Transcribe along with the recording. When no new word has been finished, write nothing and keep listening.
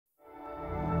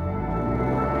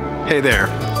Hey there,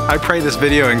 I pray this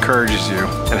video encourages you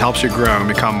and helps you grow and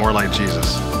become more like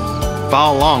Jesus.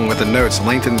 Follow along with the notes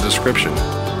linked in the description.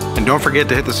 And don't forget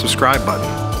to hit the subscribe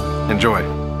button. Enjoy.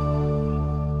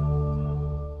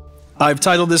 I've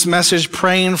titled this message,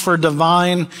 Praying for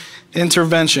Divine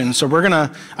Intervention. So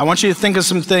I want you to think of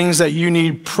some things that you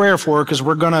need prayer for, because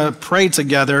we're gonna pray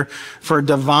together for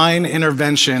divine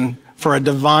intervention, for a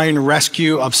divine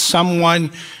rescue of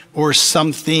someone or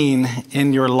something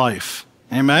in your life.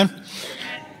 Amen?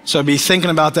 So be thinking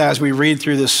about that as we read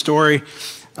through this story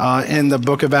in the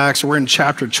book of Acts. We're in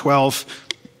chapter 12.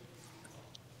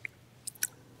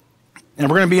 And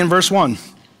we're going to be in verse 1.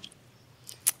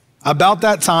 About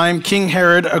that time, King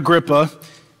Herod Agrippa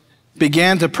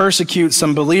began to persecute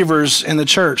some believers in the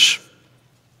church.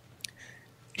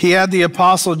 He had the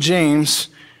apostle James,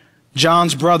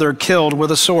 John's brother, killed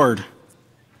with a sword,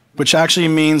 which actually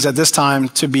means at this time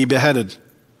to be beheaded.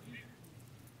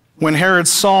 When Herod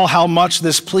saw how much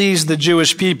this pleased the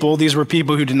Jewish people, these were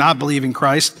people who did not believe in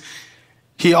Christ,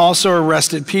 he also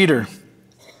arrested Peter.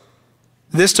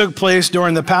 This took place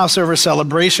during the Passover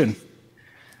celebration.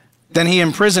 Then he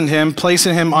imprisoned him,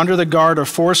 placing him under the guard of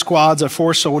 4 squads of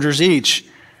 4 soldiers each.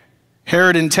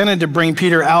 Herod intended to bring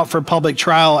Peter out for public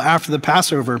trial after the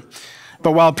Passover,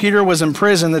 but while Peter was in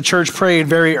prison, the church prayed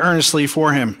very earnestly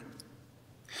for him.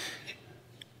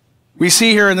 We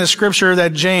see here in the scripture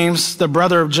that James, the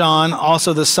brother of John,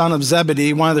 also the son of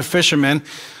Zebedee, one of the fishermen,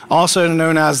 also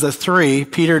known as the 3,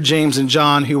 Peter, James, and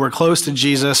John, who were close to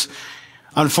Jesus,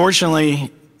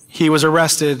 unfortunately, he was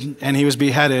arrested and he was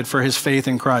beheaded for his faith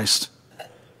in Christ.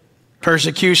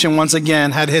 Persecution once again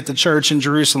had hit the church in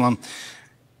Jerusalem.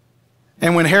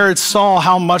 And when Herod saw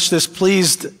how much this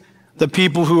pleased the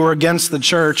people who were against the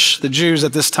church, the Jews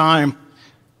at this time,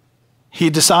 he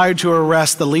decided to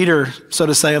arrest the leader, so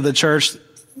to say, of the church,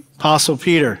 Apostle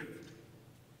Peter.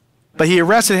 But he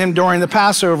arrested him during the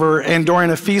Passover and during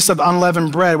a feast of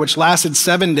unleavened bread, which lasted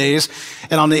 7 days.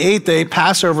 And on the 8th day,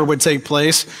 Passover would take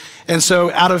place. And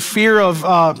so out of fear of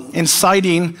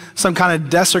inciting some kind of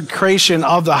desecration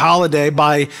of the holiday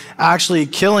by actually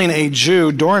killing a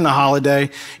Jew during the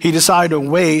holiday, he decided to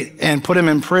wait and put him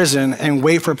in prison and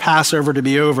wait for Passover to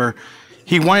be over.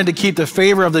 He wanted to keep the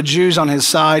favor of the Jews on his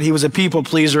side. He was a people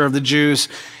pleaser of the Jews,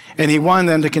 and he wanted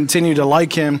them to continue to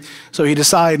like him. So he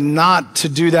decided not to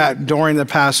do that during the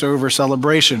Passover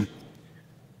celebration.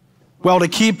 Well, to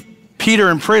keep Peter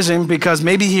in prison, because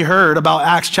maybe he heard about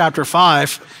Acts chapter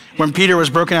 5, when Peter was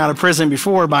broken out of prison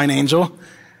before by an angel.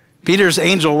 Peter's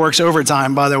angel works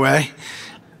overtime, by the way.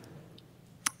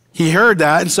 He heard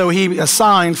that, and so he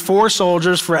assigned 4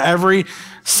 soldiers for every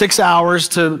 6 hours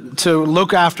to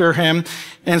look after him.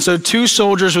 And so 2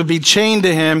 soldiers would be chained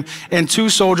to him and 2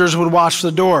 soldiers would watch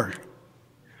the door.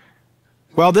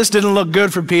 Well, this didn't look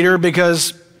good for Peter,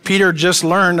 because Peter just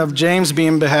learned of James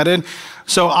being beheaded.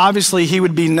 So obviously he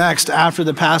would be next after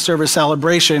the Passover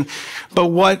celebration. But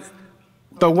what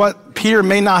Peter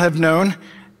may not have known,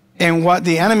 and what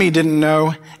the enemy didn't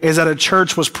know, is that a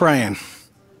church was praying.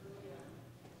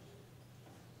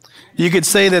 You could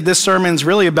say that this sermon's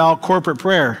really about corporate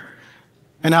prayer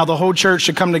and how the whole church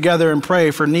should come together and pray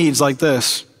for needs like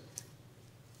this.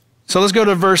 So let's go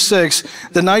to verse 6.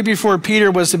 The night before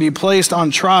Peter was to be placed on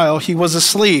trial, he was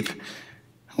asleep.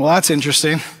 Well, that's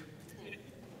interesting.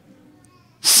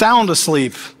 Sound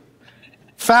asleep,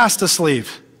 fast asleep,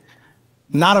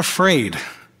 not afraid.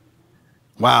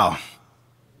 Wow.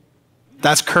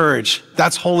 That's courage.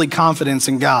 That's holy confidence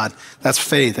in God. That's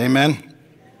faith. Amen.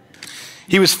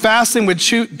 He was fastened with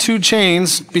 2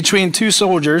 chains between 2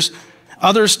 soldiers.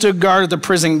 Others stood guard at the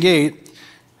prison gate.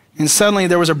 And suddenly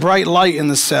there was a bright light in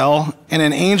the cell, and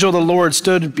an angel of the Lord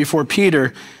stood before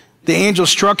Peter. The angel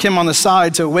struck him on the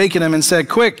side to awaken him and said,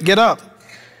 "Quick, get up."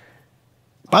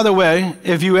 By the way,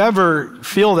 if you ever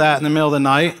feel that in the middle of the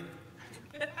night,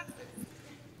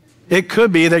 it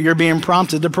could be that you're being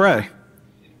prompted to pray.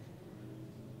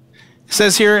 It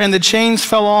says here, and the chains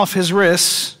fell off his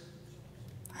wrists.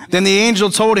 Then the angel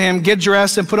told him, "Get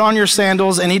dressed and put on your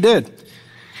sandals," and he did.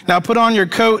 "Now put on your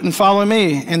coat and follow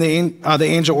me," and the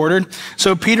angel ordered.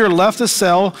 So Peter left the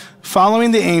cell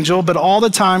following the angel, but all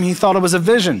the time he thought it was a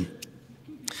vision.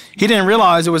 He didn't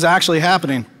realize it was actually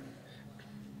happening.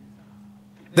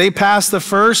 They passed the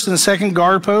first and second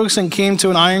guard posts and came to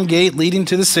an iron gate leading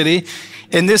to the city,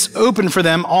 and this opened for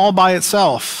them all by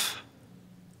itself.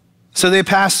 So they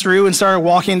passed through and started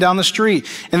walking down the street,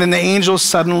 and then the angel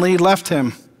suddenly left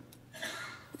him.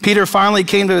 Peter finally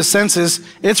came to his senses.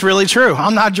 It's really true.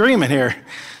 I'm not dreaming here.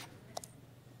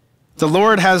 The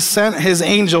Lord has sent his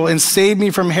angel and saved me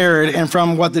from Herod and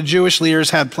from what the Jewish leaders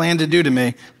had planned to do to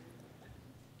me.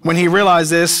 When he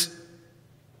realized this,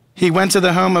 he went to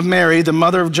the home of Mary, the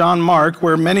mother of John Mark,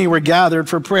 where many were gathered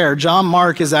for prayer. John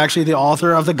Mark is actually the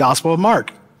author of the Gospel of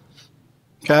Mark.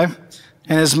 Okay?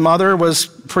 And his mother was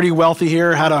pretty wealthy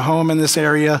here, had a home in this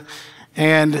area,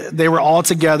 and they were all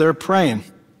together praying.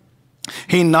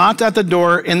 He knocked at the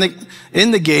door in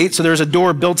the gate, so there's a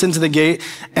door built into the gate,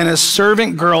 and a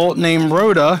servant girl named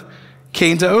Rhoda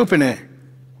came to open it.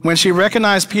 When she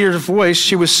recognized Peter's voice,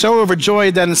 she was so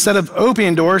overjoyed that instead of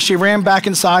opening the door, she ran back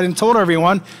inside and told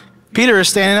everyone, Peter is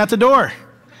standing at the door.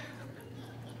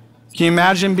 Can you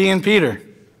imagine being Peter?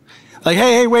 Like,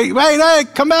 hey, wait, hey,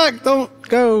 come back. Don't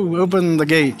go open the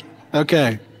gate.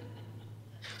 Okay.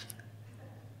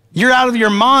 You're out of your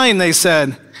mind, they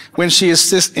said. When she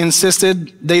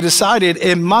insisted, they decided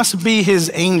it must be his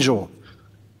angel.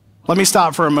 Let me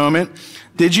stop for a moment.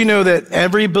 Did you know that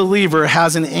every believer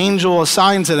has an angel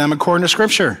assigned to them according to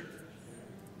Scripture?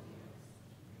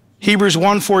 Hebrews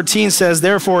 1:14 says,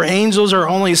 therefore angels are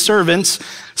only servants,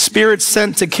 spirits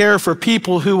sent to care for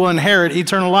people who will inherit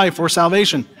eternal life or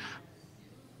salvation.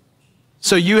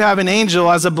 So you have an angel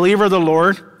as a believer of the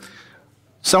Lord,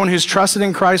 someone who's trusted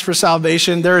in Christ for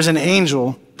salvation. There is an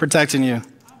angel protecting you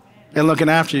and looking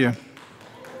after you.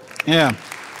 Yeah.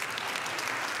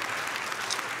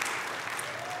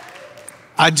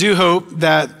 I do hope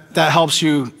that helps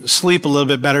you sleep a little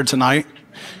bit better tonight,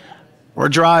 or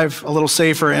drive a little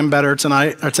safer and better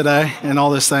tonight or today, and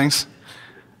all these things.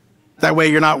 That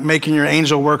way you're not making your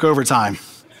angel work overtime.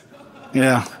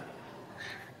 Yeah.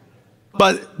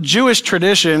 But Jewish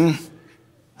tradition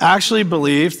actually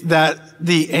believed that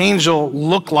the angel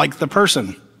looked like the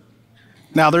person.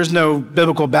 Now, there's no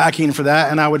biblical backing for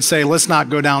that, and I would say let's not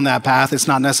go down that path. It's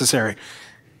not necessary.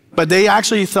 But they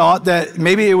actually thought that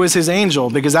maybe it was his angel,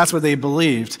 because that's what they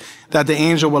believed, that the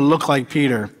angel would look like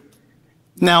Peter.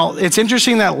 Now, it's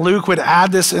interesting that Luke would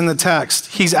add this in the text.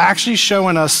 He's actually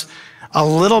showing us a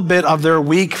little bit of their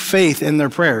weak faith in their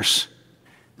prayers.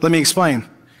 Let me explain.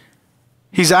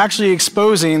 He's actually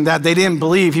exposing that they didn't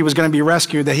believe he was going to be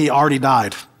rescued, that he already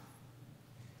died.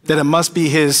 That it must be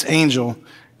his angel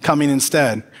coming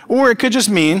instead. Or it could just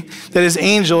mean that his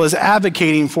angel is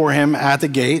advocating for him at the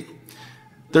gate.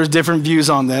 There's different views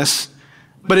on this.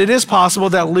 But it is possible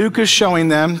that Luke is showing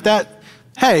them that,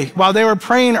 hey, while they were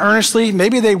praying earnestly,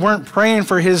 maybe they weren't praying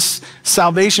for his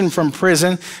salvation from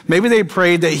prison. Maybe they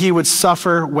prayed that he would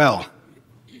suffer well.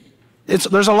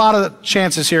 There's a lot of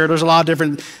chances here. There's a lot of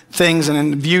different things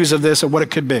and views of this, of what it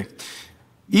could be.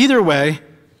 Either way,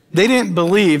 they didn't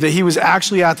believe that he was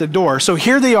actually at the door. So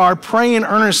here they are praying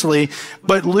earnestly,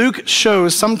 but Luke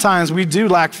shows sometimes we do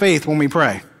lack faith when we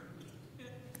pray.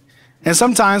 And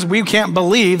sometimes we can't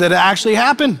believe that it actually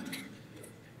happened.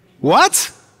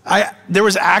 What? There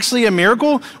was actually a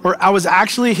miracle, or I was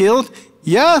actually healed?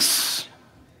 Yes.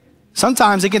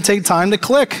 Sometimes it can take time to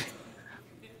click.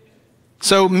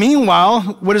 So meanwhile,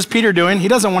 what is Peter doing? He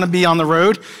doesn't want to be on the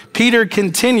road. Peter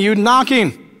continued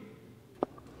knocking.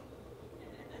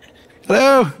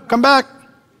 Hello, come back.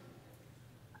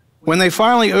 When they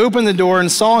finally opened the door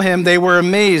and saw him, they were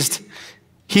amazed.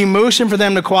 He motioned for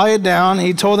them to quiet down.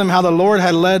 He told them how the Lord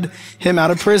had led him out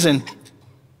of prison.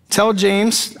 Tell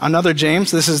James, another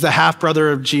James, this is the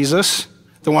half-brother of Jesus,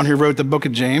 the one who wrote the book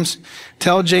of James.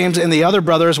 Tell James and the other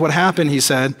brothers what happened, he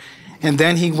said. And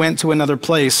then he went to another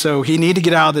place. So he needed to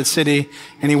get out of the city,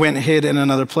 and he went and hid in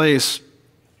another place.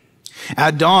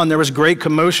 At dawn, there was great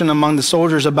commotion among the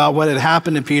soldiers about what had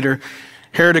happened to Peter.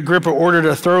 Herod Agrippa ordered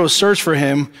a thorough search for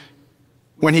him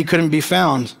when he couldn't be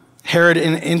found. Herod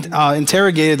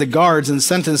interrogated the guards and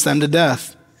sentenced them to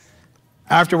death.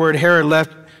 Afterward, Herod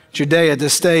left Judea to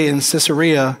stay in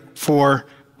Caesarea for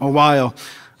a while.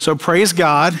 So praise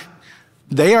God.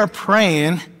 They are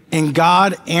praying, and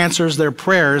God answers their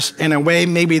prayers in a way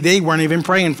maybe they weren't even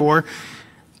praying for.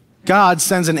 God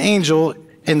sends an angel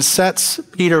and sets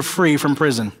Peter free from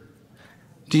prison.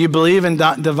 Do you believe in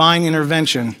divine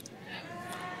intervention?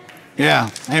 Yeah,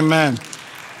 amen.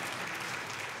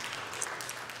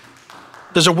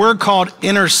 There's a word called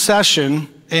intercession,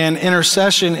 and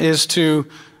intercession is to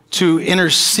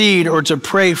intercede or to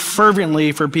pray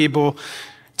fervently for people,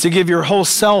 to give your whole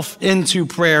self into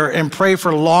prayer and pray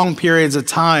for long periods of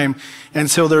time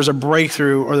until there's a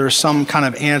breakthrough or there's some kind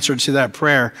of answer to that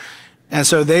prayer. And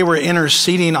so they were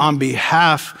interceding on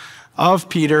behalf of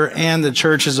Peter and the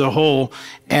church as a whole,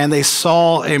 and they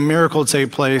saw a miracle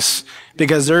take place,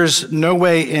 because there's no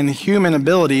way in human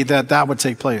ability that would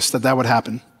take place, that would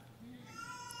happen.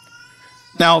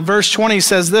 Now, verse 20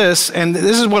 says this, and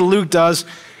this is what Luke does.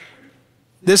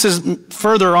 This is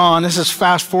further on. This is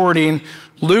fast forwarding.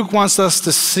 Luke wants us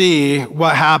to see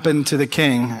what happened to the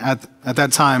king at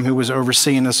that time, who was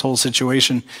overseeing this whole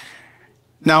situation.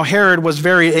 Now Herod was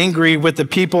very angry with the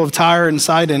people of Tyre and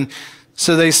Sidon,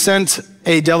 so they sent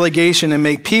a delegation to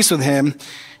make peace with him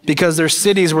because their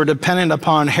cities were dependent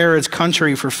upon Herod's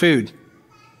country for food.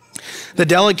 The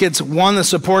delegates won the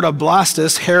support of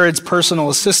Blastus, Herod's personal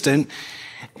assistant,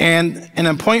 and an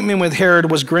appointment with Herod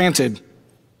was granted.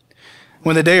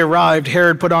 When the day arrived,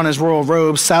 Herod put on his royal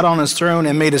robe, sat on his throne,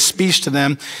 and made a speech to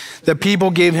them. The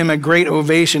people gave him a great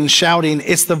ovation, shouting,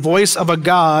 "It's the voice of a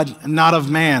God, not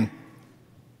of man."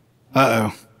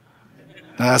 Uh-oh.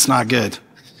 That's not good.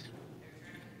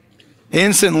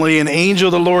 Instantly, an angel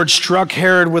of the Lord struck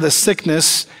Herod with a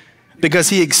sickness because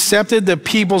he accepted the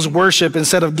people's worship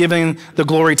instead of giving the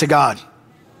glory to God.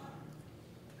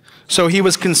 So he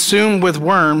was consumed with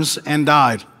worms and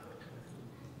died.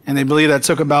 And they believe that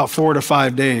took about 4 to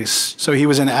 5 days. So he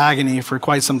was in agony for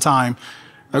quite some time,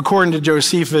 according to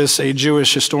Josephus, a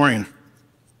Jewish historian.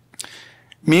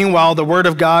 Meanwhile, the word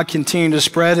of God continued to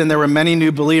spread, and there were many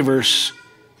new believers.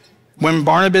 When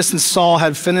Barnabas and Saul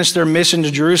had finished their mission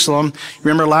to Jerusalem,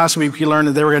 remember last week we learned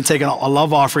that they were going to take a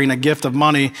love offering, a gift of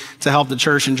money to help the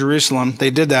church in Jerusalem. They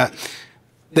did that.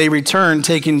 They returned,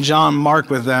 taking John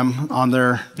Mark with them on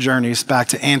their journeys back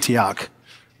to Antioch,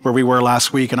 where we were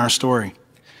last week in our story.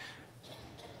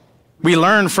 We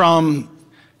learned from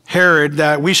Herod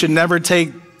that we should never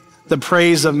take the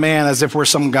praise of man as if we're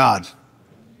some God.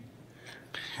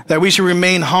 That we should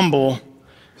remain humble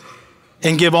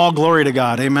and give all glory to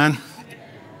God. Amen.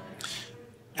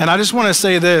 And I just want to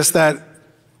say this, that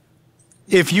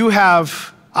if you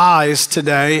have eyes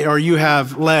today, or you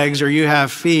have legs, or you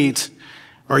have feet,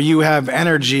 or you have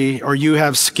energy, or you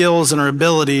have skills and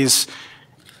abilities,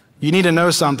 you need to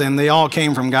know something. They all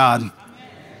came from God.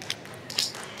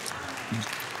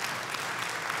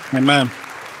 Amen.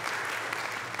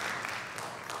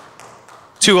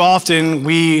 Too often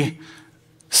we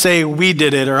say we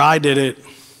did it or I did it.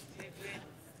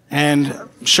 And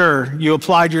sure, you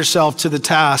applied yourself to the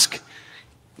task,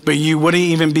 but you wouldn't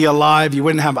even be alive. You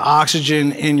wouldn't have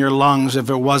oxygen in your lungs if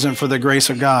it wasn't for the grace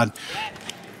of God.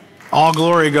 All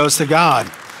glory goes to God.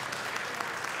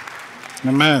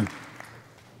 Amen.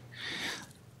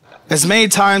 As many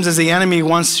times as the enemy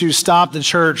wants to stop the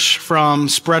church from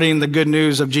spreading the good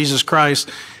news of Jesus Christ,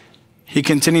 he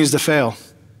continues to fail.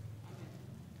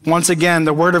 Once again,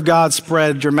 the word of God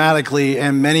spread dramatically,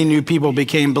 and many new people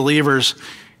became believers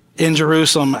in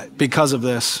Jerusalem because of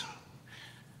this.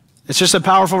 It's just a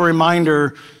powerful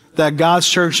reminder that God's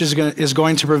church is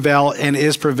going to prevail and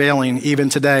is prevailing even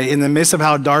today. In the midst of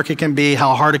how dark it can be,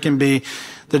 how hard it can be,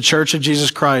 the church of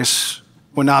Jesus Christ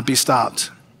will not be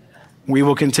stopped. We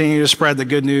will continue to spread the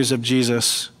good news of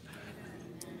Jesus.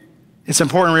 It's an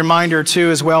important reminder, too,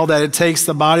 as well, that it takes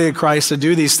the body of Christ to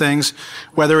do these things,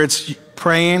 whether it's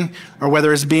praying or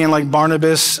whether it's being like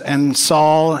Barnabas and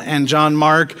Saul and John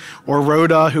Mark or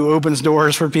Rhoda, who opens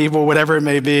doors for people, whatever it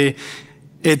may be.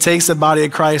 It takes the body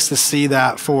of Christ to see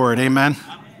that forward. Amen.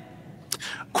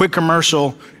 Quick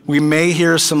commercial. We may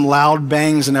hear some loud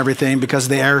bangs and everything because of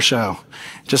the air show.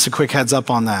 Just a quick heads up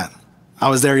on that. I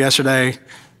was there yesterday.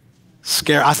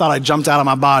 Scared. I thought I jumped out of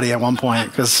my body at one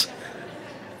point because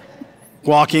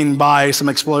walking by some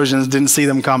explosions, didn't see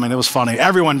them coming. It was funny.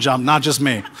 Everyone jumped, not just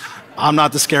me. I'm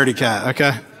not the scaredy cat,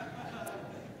 okay?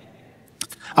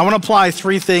 I want to apply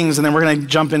 3 things, and then we're going to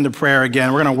jump into prayer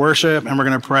again. We're going to worship, and we're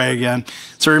going to pray again.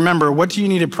 So remember, what do you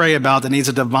need to pray about that needs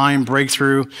a divine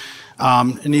breakthrough?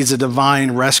 It needs a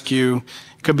divine rescue.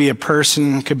 It could be a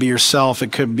person, it could be yourself,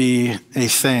 it could be a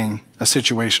thing, a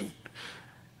situation.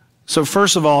 So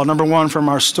first of all, number 1 from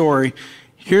our story,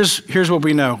 here's what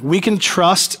we know. We can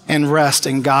trust and rest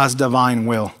in God's divine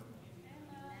will.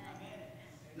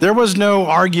 There was no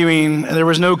arguing, there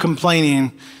was no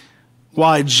complaining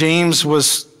why James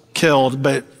was killed,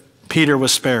 but Peter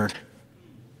was spared.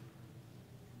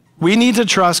 We need to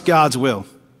trust God's will.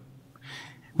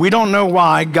 We don't know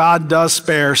why God does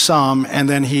spare some and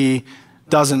then he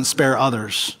doesn't spare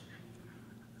others.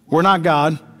 We're not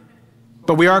God,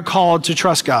 but we are called to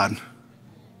trust God.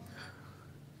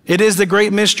 It is the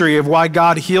great mystery of why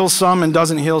God heals some and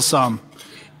doesn't heal some.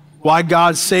 Why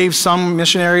God saves some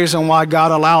missionaries and why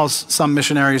God allows some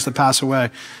missionaries to pass away.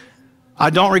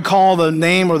 I don't recall the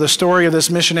name or the story of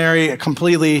this missionary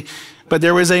completely, but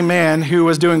there was a man who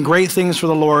was doing great things for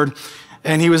the Lord,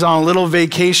 and he was on a little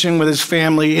vacation with his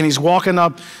family, and he's walking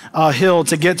up a hill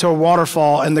to get to a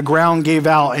waterfall, and the ground gave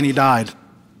out, and he died.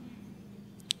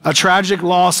 A tragic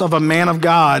loss of a man of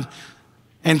God,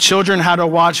 and children had to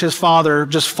watch his father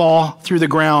just fall through the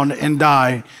ground and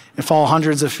die and fall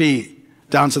hundreds of feet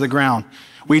down to the ground.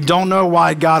 We don't know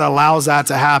why God allows that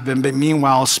to happen, but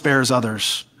meanwhile spares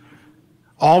others.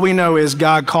 All we know is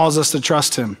God calls us to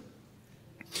trust him.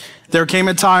 There came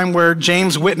a time where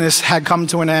James' witness had come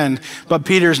to an end, but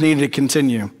Peter's needed to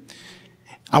continue.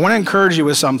 I want to encourage you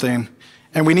with something,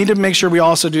 and we need to make sure we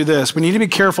also do this. We need to be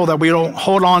careful that we don't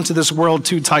hold on to this world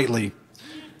too tightly.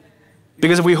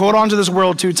 Because if we hold on to this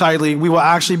world too tightly, we will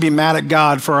actually be mad at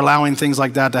God for allowing things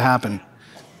like that to happen.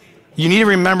 You need to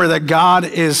remember that God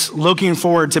is looking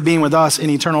forward to being with us in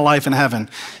eternal life in heaven.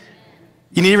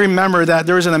 You need to remember that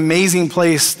there is an amazing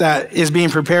place that is being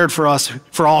prepared for us,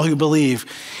 for all who believe,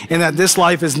 and that this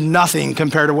life is nothing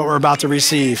compared to what we're about to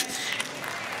receive.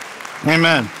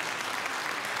 Amen.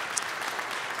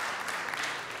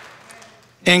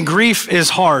 And grief is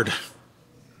hard.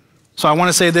 So I want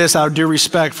to say this out of due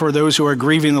respect for those who are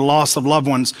grieving the loss of loved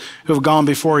ones who have gone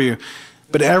before you.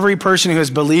 But every person who has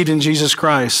believed in Jesus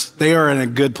Christ, they are in a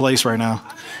good place right now.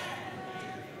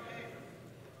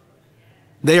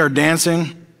 They are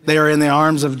dancing. They are in the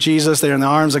arms of Jesus. They are in the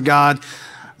arms of God.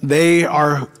 They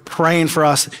are praying for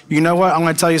us. You know what? I'm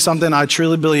going to tell you something. I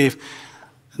truly believe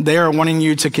they are wanting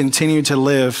you to continue to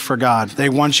live for God. They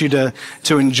want you to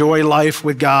enjoy life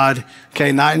with God.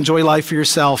 Okay. Not enjoy life for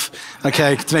yourself.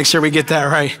 Okay. To make sure we get that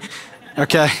right.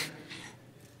 Okay.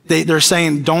 They're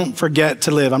saying, don't forget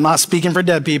to live. I'm not speaking for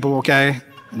dead people. Okay.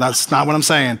 That's not what I'm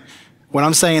saying. What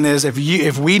I'm saying is if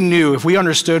we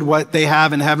understood what they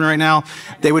have in heaven right now,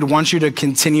 they would want you to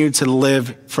continue to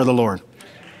live for the Lord.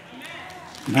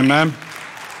 Amen.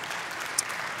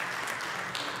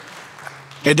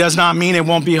 It does not mean it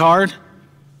won't be hard.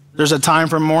 There's a time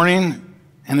for mourning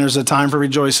and there's a time for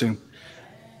rejoicing.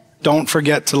 Don't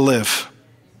forget to live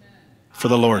for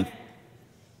the Lord.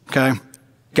 Okay?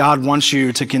 God wants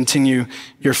you to continue.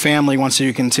 Your family wants you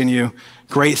to continue.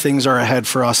 Great things are ahead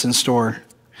for us in store.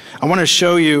 I want to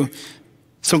show you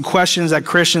some questions that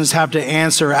Christians have to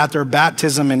answer at their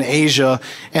baptism in Asia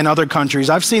and other countries.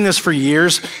 I've seen this for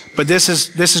years, but this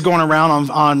is going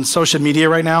around on social media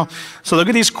right now. So look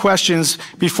at these questions.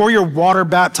 Before you're water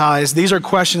baptized, these are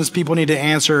questions people need to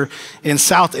answer in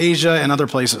South Asia and other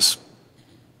places.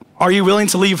 Are you willing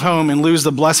to leave home and lose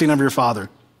the blessing of your father?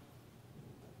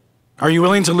 Are you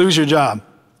willing to lose your job?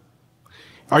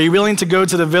 Are you willing to go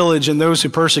to the village and those who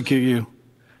persecute you?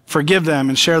 Forgive them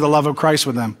and share the love of Christ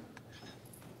with them.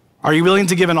 Are you willing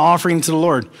to give an offering to the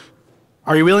Lord?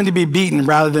 Are you willing to be beaten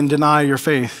rather than deny your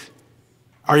faith?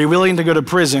 Are you willing to go to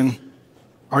prison?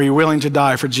 Are you willing to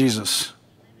die for Jesus?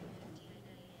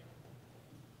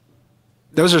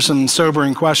 Those are some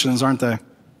sobering questions, aren't they?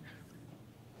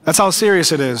 That's how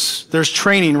serious it is. There's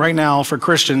training right now for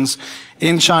Christians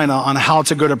in China on how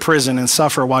to go to prison and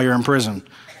suffer while you're in prison.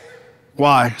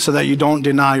 Why? So that you don't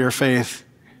deny your faith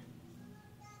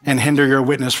and hinder your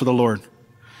witness for the Lord.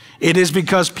 It is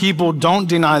because people don't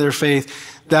deny their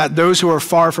faith that those who are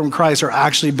far from Christ are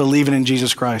actually believing in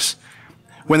Jesus Christ.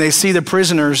 When they see the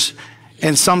prisoners,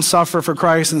 and some suffer for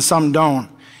Christ and some don't,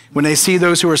 when they see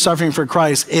those who are suffering for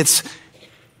Christ, it's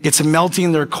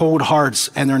melting their cold hearts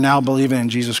and they're now believing in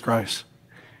Jesus Christ.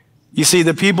 You see,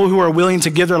 the people who are willing to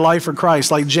give their life for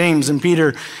Christ, like James and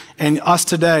Peter and us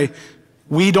today,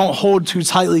 we don't hold too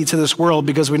tightly to this world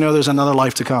because we know there's another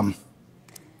life to come.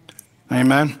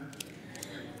 Amen.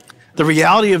 The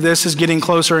reality of this is getting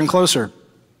closer and closer.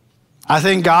 I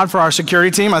thank God for our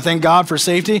security team. I thank God for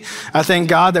safety. I thank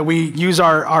God that we use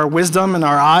our wisdom and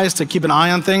our eyes to keep an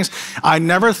eye on things. I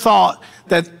never thought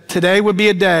that today would be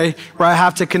a day where I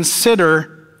have to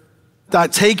consider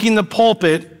that taking the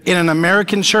pulpit in an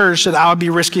American church that I would be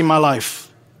risking my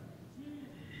life.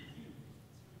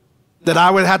 That I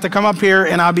would have to come up here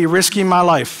and I'd be risking my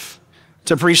life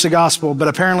to preach the gospel, but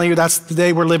apparently that's the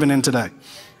day we're living in today.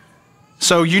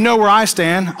 So you know where I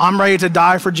stand. I'm ready to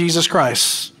die for Jesus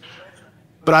Christ.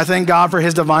 But I thank God for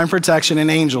his divine protection and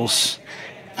angels.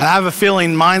 And I have a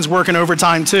feeling mine's working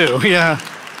overtime too. Yeah.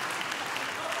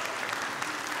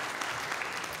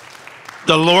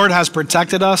 The Lord has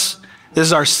protected us. This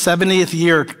is our 70th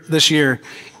year this year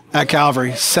at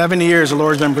Calvary. 70 years the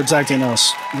Lord's been protecting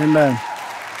us. Amen.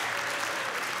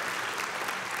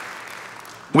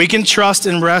 We can trust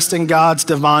and rest in God's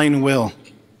divine will.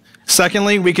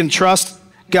 Secondly, we can trust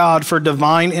God for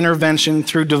divine intervention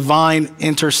through divine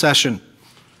intercession.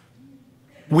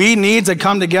 We need to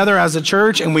come together as a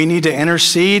church and we need to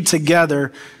intercede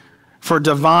together for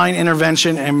divine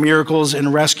intervention and miracles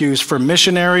and rescues for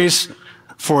missionaries,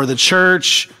 for the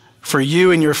church, for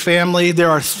you and your family. There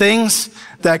are things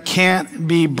that can't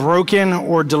be broken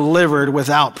or delivered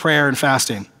without prayer and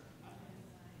fasting.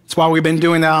 That's why we've been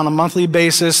doing that on a monthly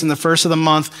basis in the first of the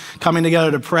month, coming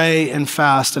together to pray and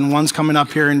fast, and one's coming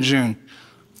up here in June.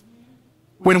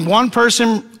 When one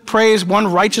person prays,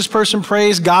 one righteous person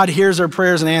prays, God hears their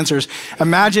prayers and answers.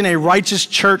 Imagine a righteous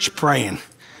church praying.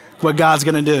 what God's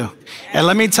going to do. And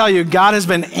let me tell you, God has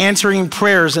been answering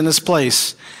prayers in this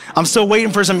place. I'm still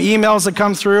waiting for some emails to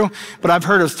come through, but I've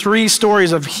heard of 3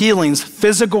 stories of healings,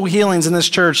 physical healings in this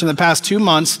church in the past 2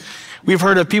 months. We've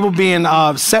heard of people being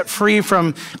set free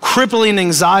from crippling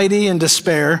anxiety and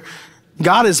despair.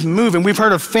 God is moving. We've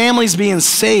heard of families being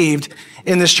saved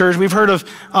in this church. We've heard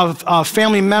of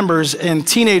family members and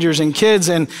teenagers and kids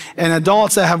and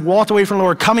adults that have walked away from the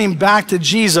Lord coming back to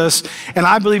Jesus. And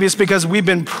I believe it's because we've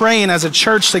been praying as a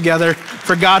church together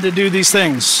for God to do these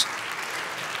things.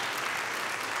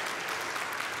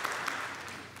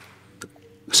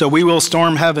 So we will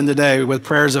storm heaven today with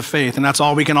prayers of faith, and that's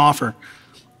all we can offer.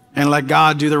 And let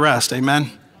God do the rest. Amen.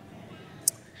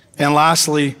 And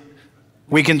lastly,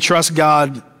 we can trust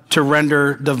God to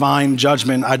render divine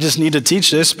judgment. I just need to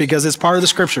teach this because it's part of the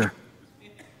scripture.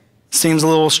 Seems a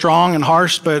little strong and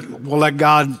harsh, but we'll let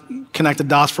God connect the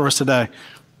dots for us today.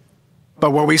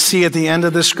 But what we see at the end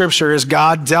of this scripture is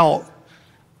God dealt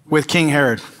with King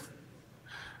Herod.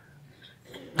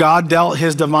 God dealt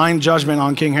his divine judgment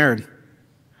on King Herod.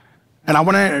 And I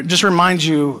want to just remind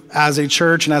you as a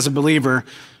church and as a believer,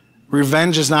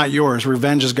 revenge is not yours.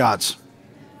 Revenge is God's.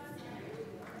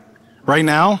 Right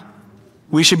now,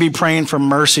 we should be praying for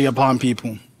mercy upon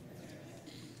people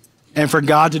and for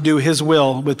God to do his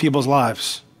will with people's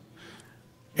lives.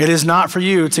 It is not for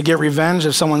you to get revenge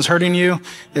if someone's hurting you,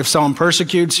 if someone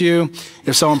persecutes you,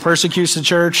 if someone persecutes the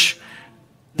church.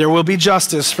 There will be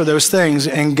justice for those things,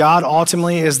 and God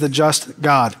ultimately is the just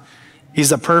God.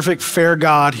 He's the perfect, fair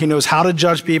God. He knows how to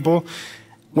judge people.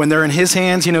 When they're in his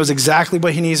hands, he knows exactly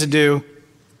what he needs to do,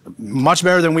 much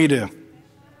better than we do.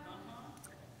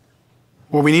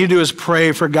 What we need to do is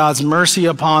pray for God's mercy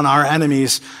upon our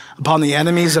enemies, upon the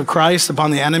enemies of Christ,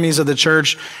 upon the enemies of the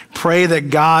church. Pray that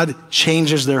God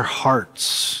changes their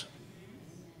hearts.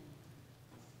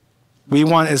 We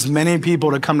want as many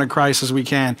people to come to Christ as we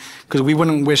can because we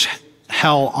wouldn't wish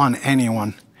hell on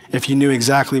anyone if you knew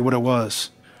exactly what it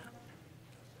was.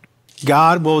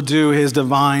 God will do his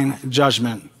divine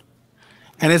judgment.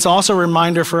 And it's also a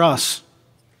reminder for us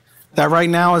that right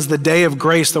now is the day of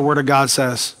grace, the word of God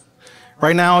says.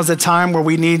 Right now is the time where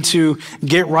we need to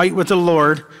get right with the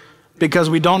Lord because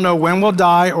we don't know when we'll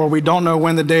die or we don't know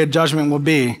when the day of judgment will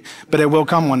be, but it will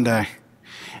come one day.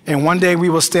 And one day we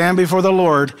will stand before the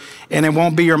Lord, and it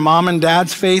won't be your mom and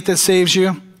dad's faith that saves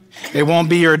you. It won't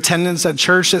be your attendance at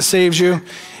church that saves you.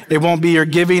 It won't be your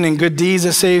giving and good deeds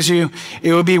that saves you.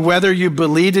 It will be whether you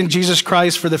believed in Jesus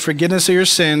Christ for the forgiveness of your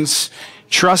sins,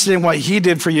 trusted in what he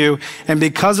did for you, and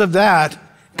because of that,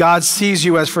 God sees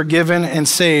you as forgiven and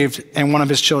saved and one of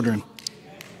his children.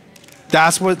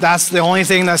 That's the only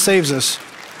thing that saves us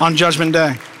on Judgment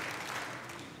Day.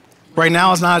 Right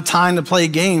now is not a time to play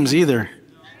games either.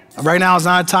 Right now is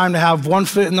not a time to have one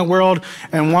foot in the world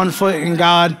and one foot in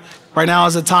God. Right now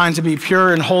is a time to be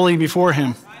pure and holy before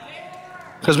him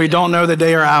because we don't know the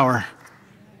day or hour.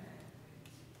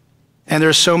 And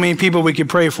there's so many people we could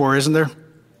pray for, isn't there?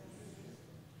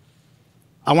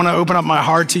 I want to open up my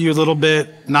heart to you a little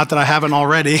bit, not that I haven't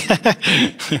already,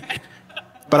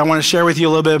 but I want to share with you a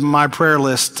little bit of my prayer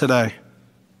list today.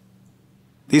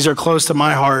 These are close to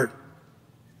my heart.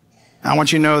 I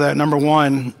want you to know that, number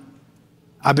one,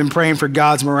 I've been praying for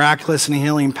God's miraculous and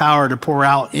healing power to pour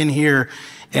out in here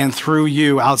and through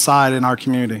you outside in our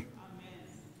community.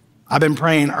 I've been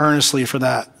praying earnestly for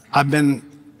that. I've been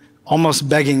almost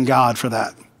begging God for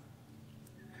that.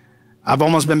 I've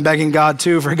almost been begging God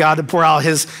too for God to pour out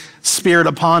his spirit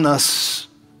upon us,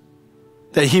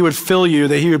 that he would fill you,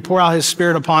 that he would pour out his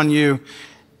spirit upon you,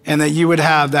 and that you would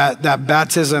have that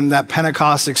baptism, that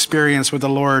Pentecost experience with the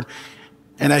Lord,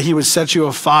 and that he would set you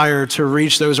afire to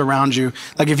reach those around you.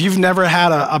 Like if you've never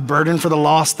had a burden for the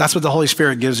lost, that's what the Holy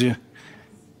Spirit gives you.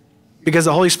 Because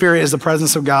the Holy Spirit is the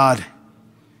presence of God.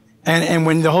 And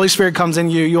when the Holy Spirit comes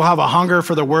in you, you'll have a hunger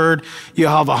for the word.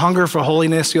 You'll have a hunger for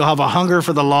holiness. You'll have a hunger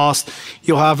for the lost.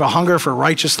 You'll have a hunger for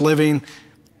righteous living.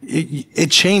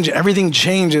 It changes. Everything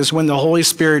changes when the Holy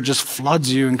Spirit just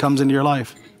floods you and comes into your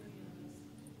life.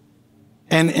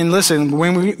 And listen,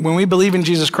 when we believe in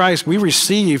Jesus Christ, we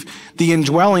receive the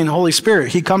indwelling Holy Spirit.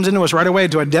 He comes into us right away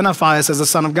to identify us as the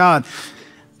Son of God.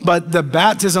 But the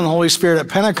baptism of the Holy Spirit at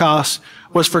Pentecost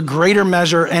was for greater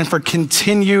measure and for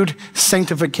continued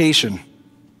sanctification.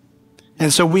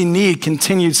 And so we need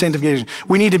continued sanctification.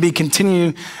 We need to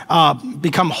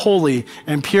become holy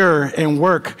and pure and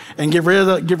work and get rid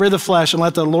of the flesh and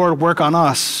let the Lord work on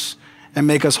us and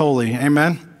make us holy.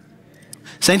 Amen.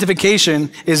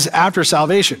 Sanctification is after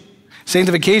salvation.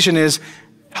 Sanctification is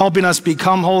helping us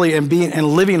become holy and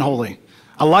living holy.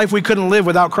 A life we couldn't live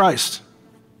without Christ.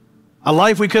 A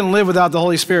life we couldn't live without the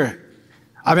Holy Spirit.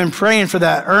 I've been praying for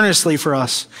that earnestly for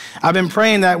us. I've been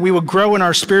praying that we will grow in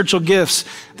our spiritual gifts,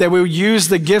 that we will use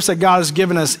the gifts that God has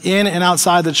given us in and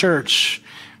outside the church.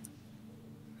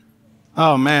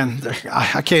 Oh man,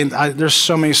 there's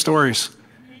so many stories.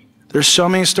 There's so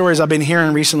many stories I've been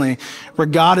hearing recently where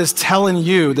God is telling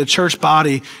you, the church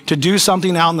body, to do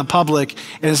something out in the public,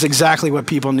 and it's exactly what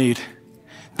people need.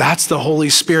 That's the Holy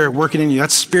Spirit working in you.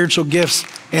 That's spiritual gifts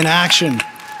in action.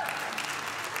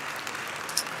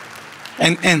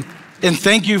 And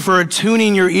thank you for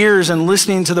attuning your ears and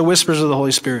listening to the whispers of the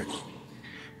Holy Spirit.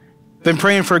 Been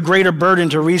praying for a greater burden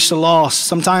to reach the lost.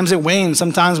 Sometimes it wanes.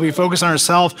 Sometimes we focus on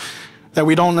ourselves that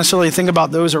we don't necessarily think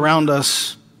about those around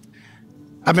us.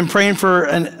 I've been praying for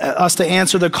us to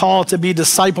answer the call to be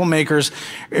disciple makers.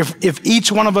 If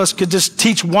each one of us could just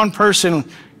teach one person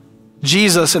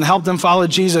Jesus and help them follow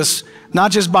Jesus,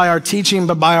 not just by our teaching,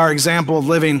 but by our example of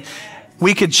living,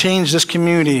 we could change this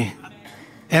community.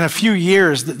 In a few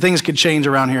years, things could change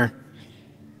around here.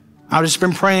 I've just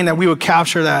been praying that we would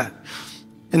capture that.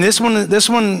 And this one,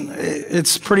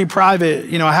 it's pretty private.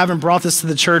 You know, I haven't brought this to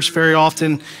the church very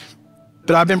often,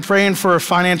 but I've been praying for a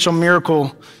financial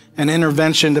miracle and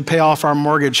intervention to pay off our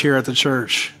mortgage here at the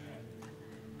church.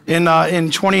 In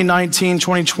 2019,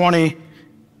 2020,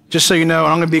 just so you know,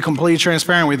 and I'm gonna be completely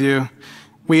transparent with you,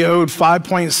 we owed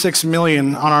 $5.6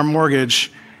 million on our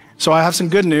mortgage. So I have some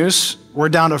good news. We're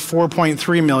down to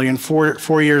 $4.3 million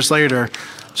 4 years later.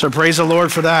 So praise the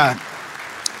Lord for that.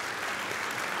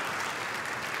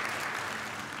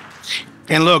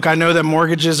 And look, I know that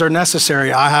mortgages are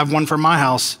necessary. I have one for my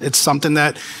house. It's something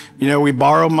that, you know, we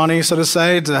borrow money, so to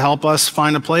say, to help us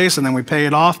find a place, and then we pay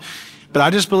it off. But I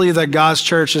just believe that God's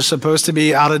church is supposed to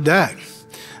be out of debt.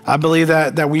 I believe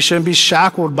that we shouldn't be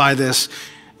shackled by this.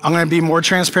 I'm going to be more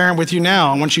transparent with you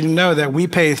now. I want you to know that we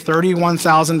pay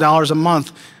 $31,000 a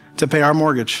month to pay our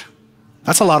mortgage.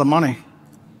 That's a lot of money.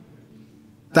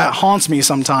 That haunts me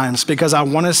sometimes because I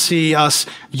want to see us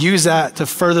use that to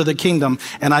further the kingdom.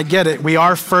 And I get it. We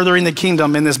are furthering the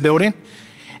kingdom in this building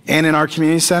and in our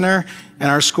community center and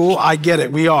our school. I get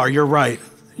it. We are. You're right.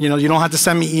 You know, you don't have to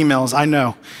send me emails. I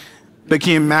know. But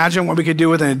can you imagine what we could do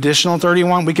with an additional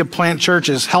 31? We could plant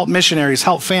churches, help missionaries,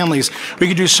 help families. We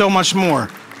could do so much more.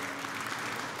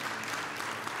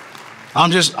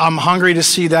 I'm hungry to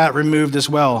see that removed as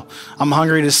well. I'm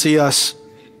hungry to see us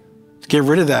get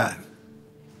rid of that.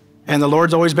 And the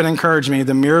Lord's always been encouraging me.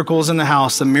 The miracle is in the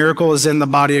house. The miracle is in the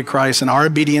body of Christ. And our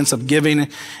obedience of giving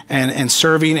and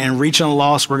serving and reaching the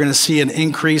lost, we're going to see an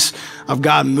increase of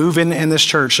God moving in this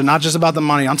church. So not just about the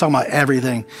money. I'm talking about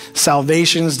everything.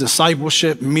 Salvations,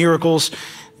 discipleship, miracles.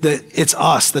 It's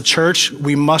us, the church.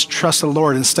 We must trust the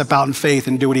Lord and step out in faith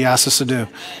and do what he asks us to do.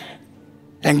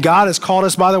 And God has called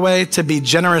us, by the way, to be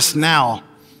generous now,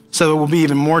 so that we'll be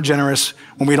even more generous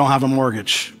when we don't have a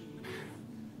mortgage.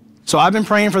 So I've been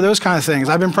praying for those kind of things.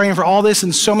 I've been praying for all this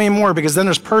and so many more, because then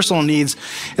there's personal needs.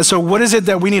 And so what is it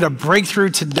that we need a breakthrough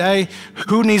today?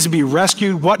 Who needs to be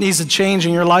rescued? What needs to change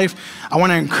in your life? I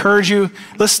want to encourage you.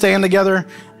 Let's stand together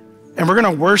and we're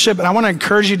going to worship. And I want to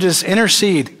encourage you to just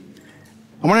intercede.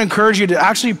 I want to encourage you to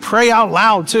actually pray out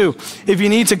loud too. If you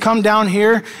need to come down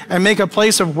here and make a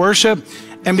place of worship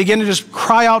and begin to just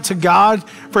cry out to God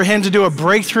for him to do a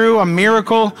breakthrough, a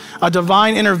miracle, a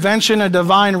divine intervention, a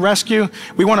divine rescue.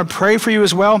 We want to pray for you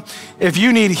as well. If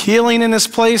you need healing in this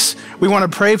place, we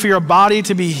want to pray for your body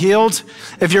to be healed.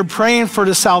 If you're praying for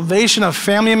the salvation of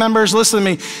family members, listen to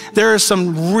me. There are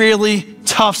some really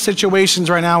tough situations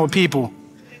right now with people.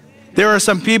 There are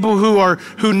some people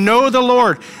who know the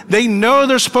Lord. They know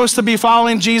they're supposed to be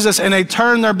following Jesus, and they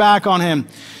turn their back on him.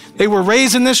 They were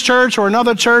raised in this church or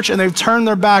another church, and they've turned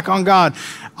their back on God.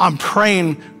 I'm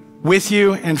praying with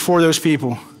you and for those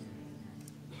people.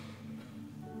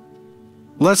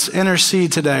 Let's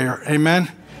intercede today.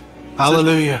 Amen.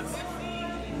 Hallelujah.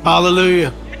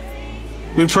 Hallelujah.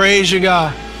 We praise you,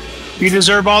 God. You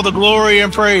deserve all the glory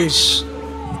and praise,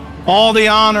 all the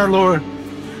honor, Lord.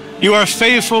 You are a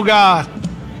faithful God.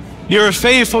 You're a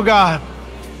faithful God.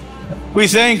 We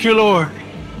thank you, Lord.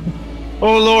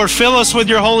 Oh, Lord, fill us with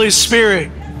your Holy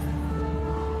Spirit.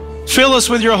 Fill us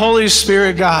with your Holy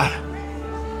Spirit, God.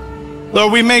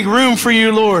 Lord, we make room for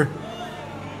you, Lord.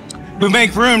 We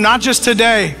make room, not just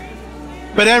today,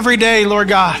 but every day, Lord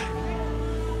God.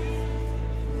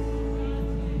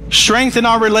 Strengthen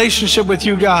our relationship with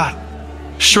you, God.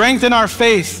 Strengthen our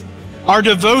faith, our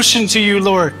devotion to you,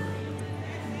 Lord.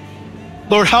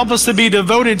 Lord, help us to be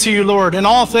devoted to you, Lord, in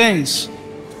all things.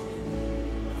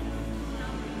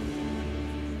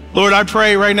 Lord, I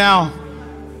pray right now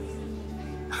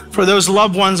for those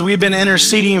loved ones we've been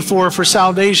interceding for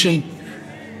salvation.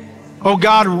 Oh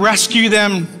God, rescue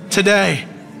them today.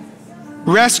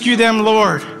 Rescue them,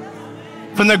 Lord,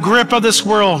 from the grip of this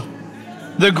world,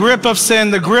 the grip of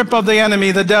sin, the grip of the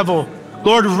enemy, the devil.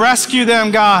 Lord, rescue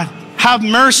them, God. Have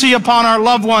mercy upon our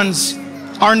loved ones,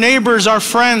 our neighbors, our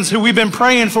friends who we've been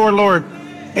praying for, Lord.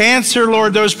 Answer,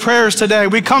 Lord, those prayers today.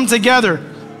 We come together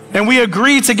and we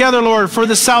agree together, Lord, for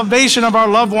the salvation of our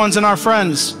loved ones and our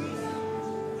friends.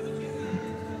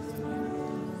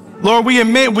 Lord, we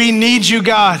admit we need you,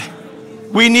 God.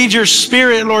 We need your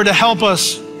Spirit, Lord, to help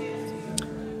us.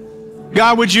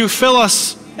 God, would you fill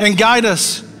us and guide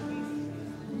us?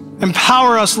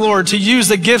 Empower us, Lord, to use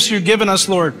the gifts you've given us,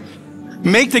 Lord.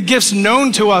 Make the gifts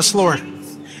known to us, Lord,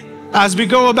 as we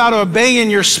go about obeying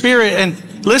your Spirit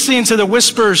and listening to the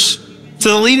whispers, to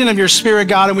the leading of your Spirit,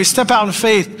 God, and we step out in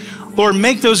faith. Lord,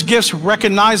 make those gifts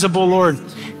recognizable, Lord,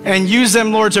 and use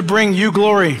them, Lord, to bring you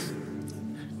glory.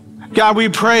 God, we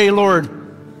pray, Lord,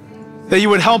 that you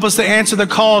would help us to answer the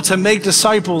call to make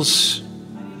disciples.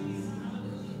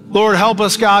 Lord, help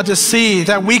us, God, to see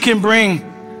that we can bring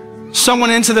someone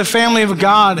into the family of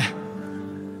God,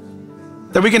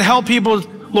 that we can help people,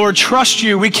 Lord, trust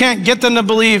you. We can't get them to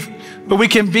believe, but we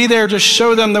can be there to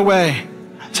show them the way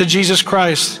to Jesus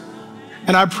Christ.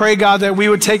 And I pray, God, that we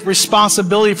would take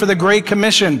responsibility for the Great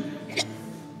Commission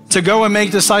to go and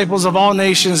make disciples of all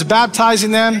nations,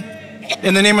 baptizing them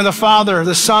in the name of the Father,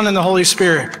 the Son, and the Holy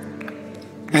Spirit,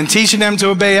 and teaching them to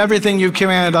obey everything you've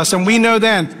commanded us. And we know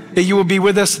then that you will be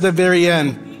with us to the very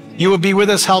end. You will be with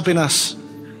us, helping us.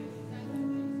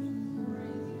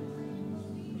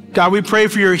 God, we pray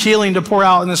for your healing to pour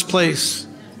out in this place.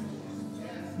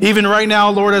 Even right now,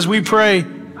 Lord, as we pray,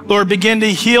 Lord, begin to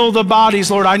heal the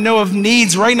bodies, Lord. I know of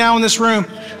needs right now in this room.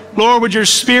 Lord, would your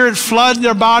Spirit flood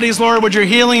their bodies, Lord, would your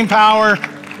healing power,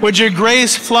 would your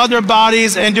grace flood their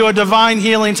bodies and do a divine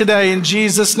healing today. In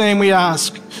Jesus' name we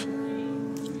ask.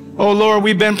 Oh, Lord,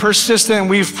 we've been persistent.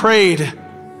 We've prayed.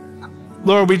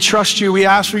 Lord, we trust you. We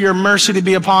ask for your mercy to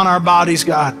be upon our bodies,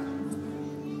 God.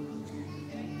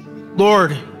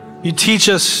 Lord, you teach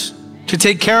us to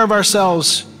take care of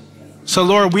ourselves. So,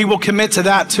 Lord, we will commit to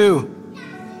that too.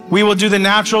 We will do the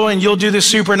natural and you'll do the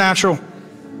supernatural.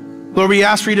 Lord, we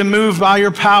ask for you to move by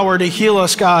your power to heal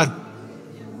us, God.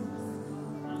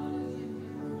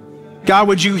 God,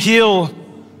 would you heal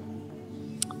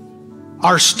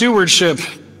our stewardship?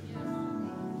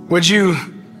 Would you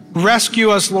rescue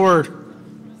us, Lord,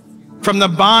 from the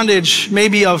bondage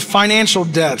maybe of financial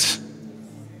debt,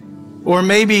 or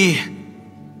maybe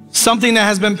something that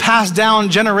has been passed down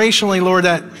generationally, Lord,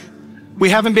 that we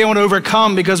haven't been able to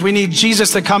overcome because we need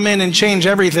Jesus to come in and change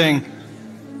everything.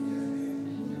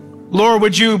 Lord,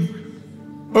 would you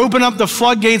open up the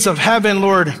floodgates of heaven,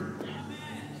 Lord,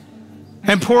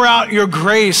 and pour out your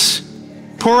grace,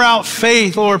 pour out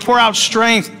faith, Lord, pour out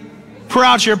strength, pour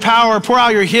out your power, pour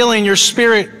out your healing, your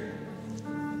Spirit.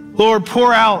 Lord,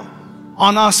 pour out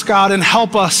on us, God, and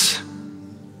help us.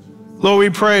 Lord, we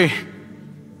pray,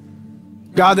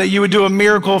 God, that you would do a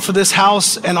miracle for this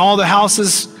house and all the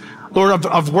houses, Lord,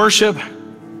 of worship.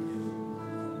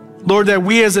 Lord, that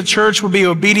we as a church would be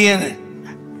obedient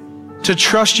to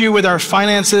trust you with our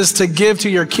finances, to give to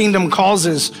your kingdom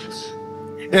causes.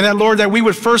 And that, Lord, that we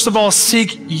would first of all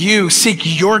seek you,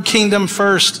 seek your kingdom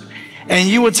first, and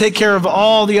you would take care of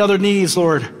all the other needs,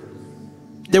 Lord.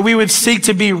 That we would seek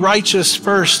to be righteous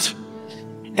first,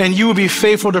 and you would be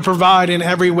faithful to provide in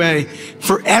every way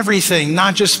for everything,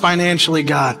 not just financially,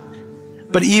 God,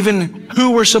 but even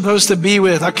who we're supposed to be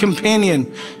with, a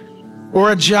companion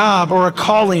or a job or a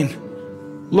calling.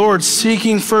 Lord,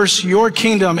 seeking first your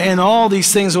kingdom, and all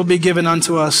these things will be given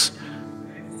unto us.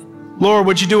 Lord,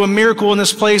 would you do a miracle in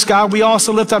this place, God? We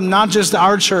also lift up not just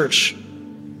our church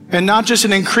and not just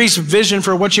an increased vision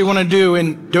for what you want to do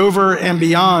in Dover and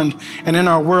beyond and in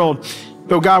our world,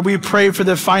 but God, we pray for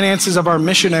the finances of our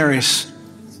missionaries.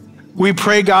 We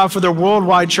pray, God, for the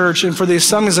worldwide church and for the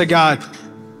Assemblies of God.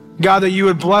 God, that you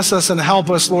would bless us and help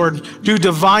us, Lord, do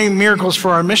divine miracles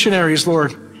for our missionaries,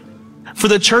 Lord. For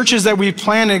the churches that we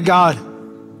planted, God,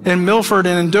 in Milford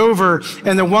and in Dover,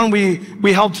 and the one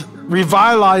we helped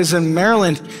revitalize in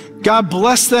Maryland, God,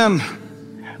 bless them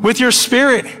with your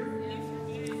Spirit,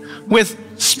 with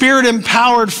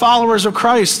Spirit-empowered followers of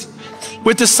Christ,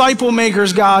 with disciple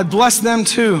makers, God, bless them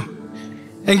too.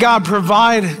 And God,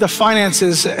 provide the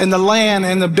finances and the land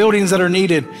and the buildings that are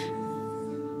needed.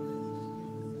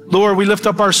 Lord, we lift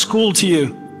up our school to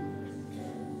you.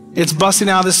 It's busting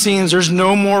out of the seams. There's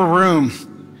no more room.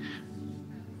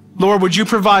 Lord, would you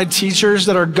provide teachers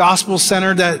that are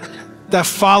gospel-centered, that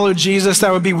follow Jesus,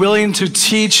 that would be willing to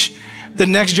teach the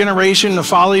next generation to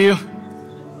follow you?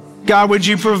 God, would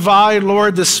you provide,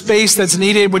 Lord, the space that's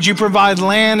needed? Would you provide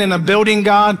land and a building,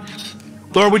 God?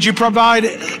 Lord, would you provide,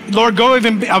 Lord, go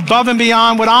even above and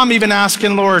beyond what I'm even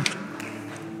asking, Lord.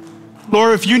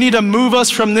 Lord, if you need to move us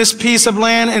from this piece of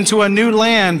land into a new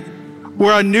land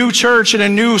where a new church and a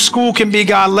new school can be,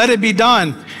 God, let it be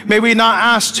done. May we not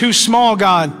ask too small,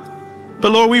 God.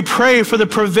 But Lord, we pray for the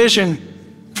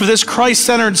provision for this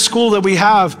Christ-centered school that we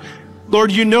have.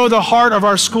 Lord, you know the heart of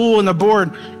our school and the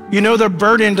board. You know the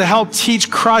burden to help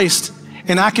teach Christ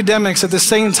and academics at the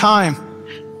same time.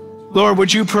 Lord,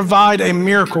 would you provide a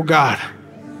miracle, God?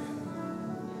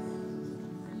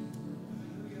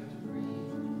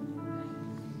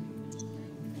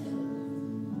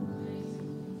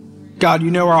 God,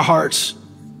 you know our hearts.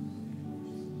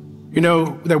 You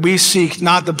know that we seek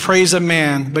not the praise of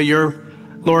man, but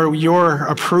Lord, your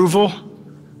approval.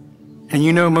 And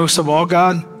you know most of all,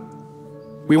 God,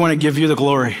 we want to give you the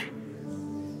glory.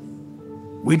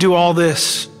 We do all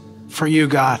this for you,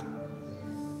 God.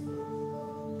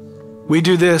 We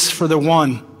do this for the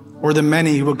one or the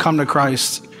many who will come to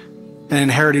Christ and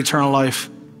inherit eternal life.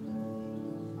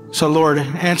 So Lord,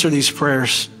 answer these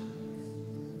prayers.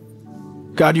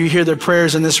 God, you hear the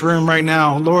prayers in this room right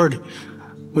now. Lord,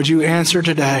 would you answer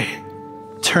today?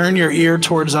 Turn your ear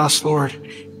towards us, Lord.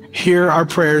 Hear our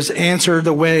prayers. Answer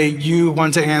the way you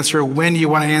want to answer, when you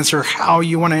want to answer, how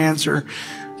you want to answer.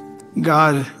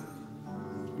 God,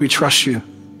 we trust you.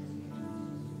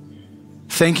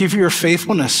 Thank you for your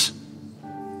faithfulness.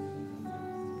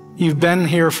 You've been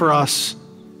here for us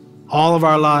all of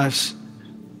our lives.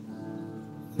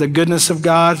 The goodness of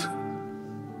God,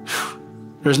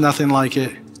 there's nothing like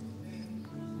it.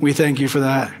 We thank you for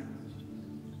that.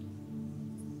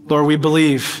 Lord, we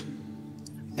believe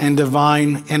in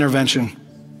divine intervention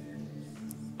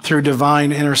through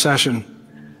divine intercession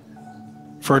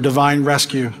for a divine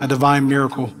rescue, a divine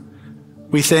miracle.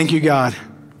 We thank you, God,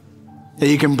 that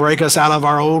you can break us out of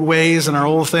our old ways and our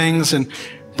old things and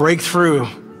break through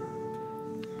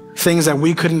things that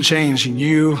we couldn't change.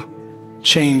 You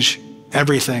change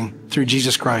everything through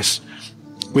Jesus Christ.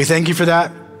 We thank you for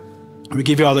that. We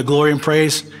give you all the glory and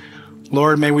praise.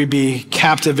 Lord, may we be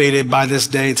captivated by this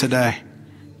day today.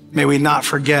 May we not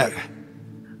forget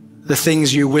the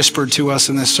things you whispered to us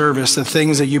in this service, the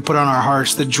things that you put on our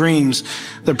hearts, the dreams,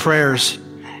 the prayers.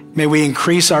 May we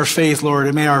increase our faith, Lord,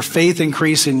 and may our faith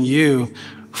increase in you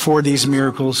for these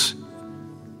miracles.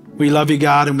 We love you,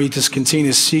 God, and we just continue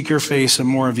to seek your face and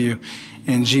more of you.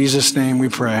 In Jesus' name we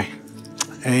pray.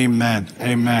 Amen.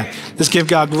 Amen. Let's give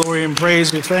God glory and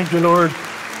praise. We thank you, Lord.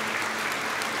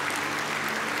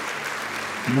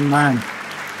 Amen.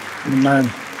 Amen.